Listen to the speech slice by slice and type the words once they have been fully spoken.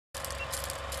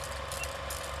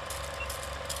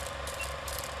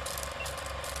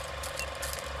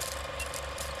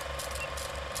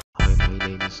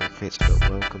outfits, but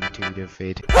welcome to the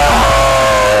vid.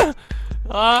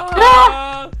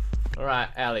 Alright,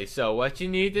 Ellie, so what you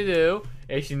need to do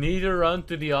is you need to run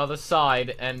to the other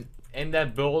side, and in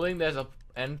that building there's a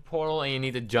end portal and you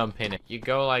need to jump in it. You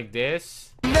go like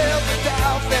this. Never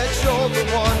doubt that you're the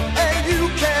one, and you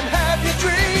can have your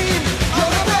dream.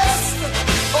 You're the best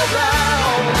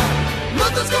around.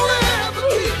 Nothing's gonna ever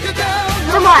keep you down.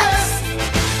 You're the best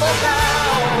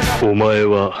around.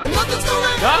 Nothing's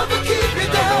gonna ever keep you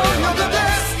down. You're the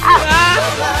best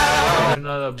around.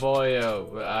 Another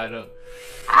boyo, but I don't.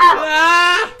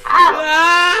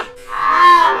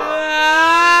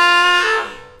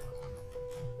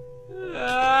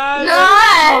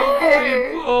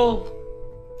 No!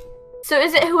 So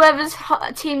is it whoever's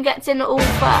team gets in all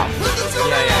first? Yeah.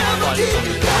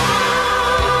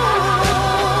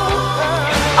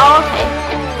 Oh, okay.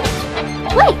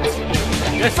 Wait!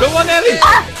 Yes, go on, Ellie!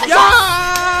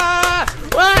 Yeah!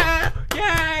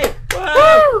 Yay!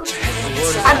 Woo!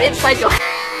 I'm inside your head.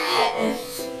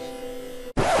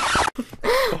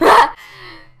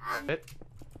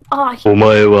 Oh, he... お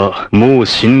前はもう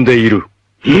死んでいる。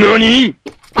何?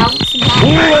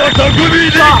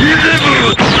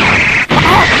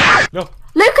 No.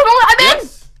 Luke, come on, I'm in!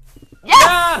 Yes!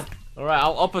 Yeah! Alright,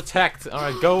 I'll protect.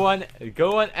 Alright, go on,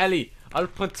 Ellie. I'll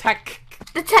protect.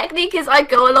 The technique is I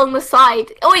go along the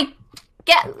side. Oi!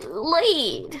 Get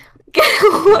lead! Get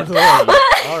lead!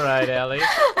 Alright, Ellie.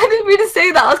 I didn't mean to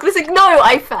say that. I was going to say, no,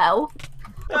 I fell.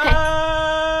 Okay.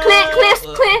 Clear.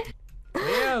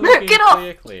 Yeah, No, get off!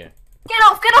 Clear. Get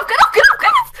off!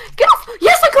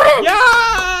 Yes, I got it! Yeah!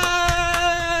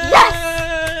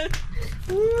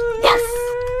 Yes!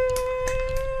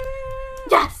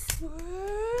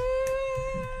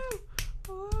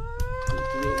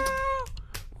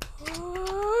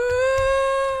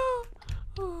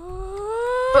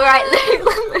 Alright,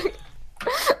 Luke.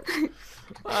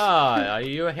 Are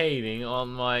you hating on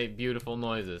my beautiful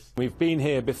noises? We've been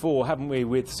here before, haven't we,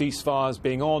 with ceasefires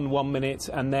being on 1 minute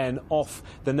and then off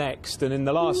the next. And in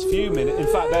the last few minutes, in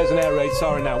fact, there's an air raid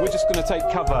siren now. We're just going to take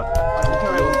cover. I can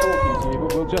carry on talking to you,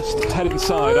 but we'll just head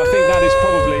inside. I think that is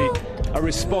probably a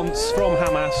response from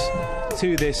Hamas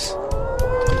to this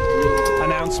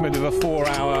announcement of a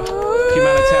 4-hour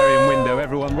humanitarian window.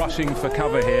 Everyone rushing for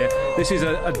cover here. This is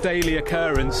a daily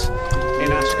occurrence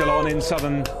in Ashkelon in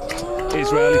southern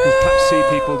Israel. You can perhaps see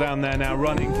people down there now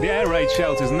running the air raid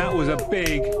shelters, and that was a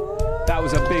big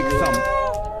thump.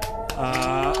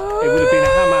 It would have been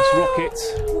a Hamas rocket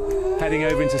heading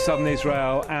over into southern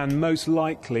Israel, and most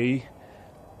likely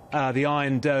the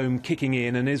Iron Dome kicking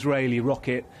in, an Israeli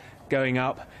rocket going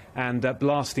up and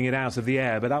blasting it out of the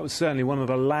air. But that was certainly one of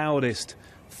the loudest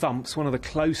thumps, one of the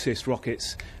closest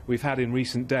rockets we've had in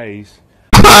recent days.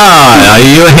 Are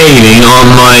you hating on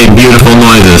my beautiful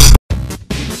noises?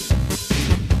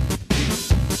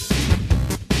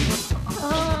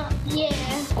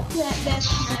 That's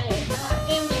my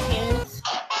images.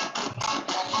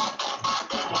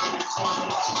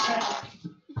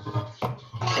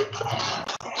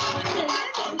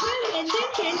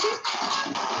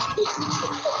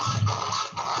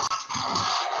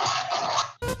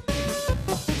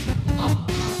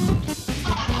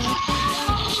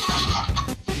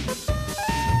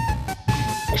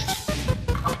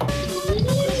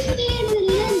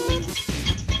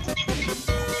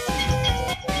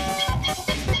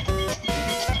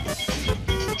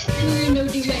 No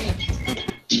delay.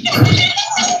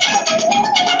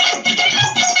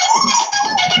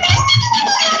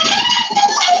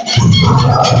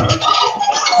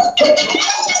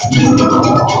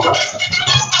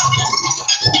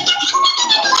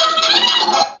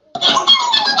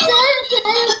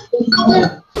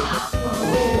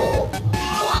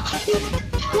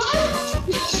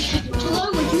 Hello,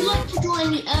 would you like to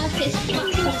join the Earthist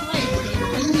Society?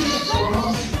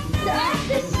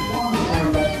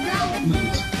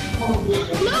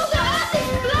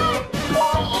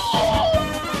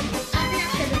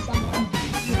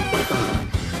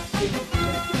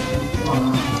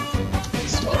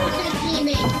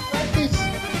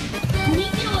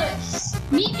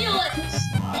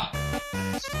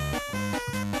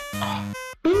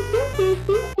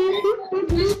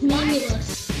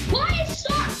 Why is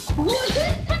Star? What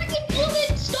fucking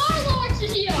bullet Star-Lords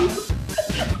in here?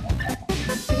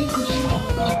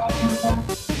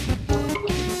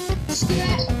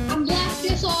 Scratch.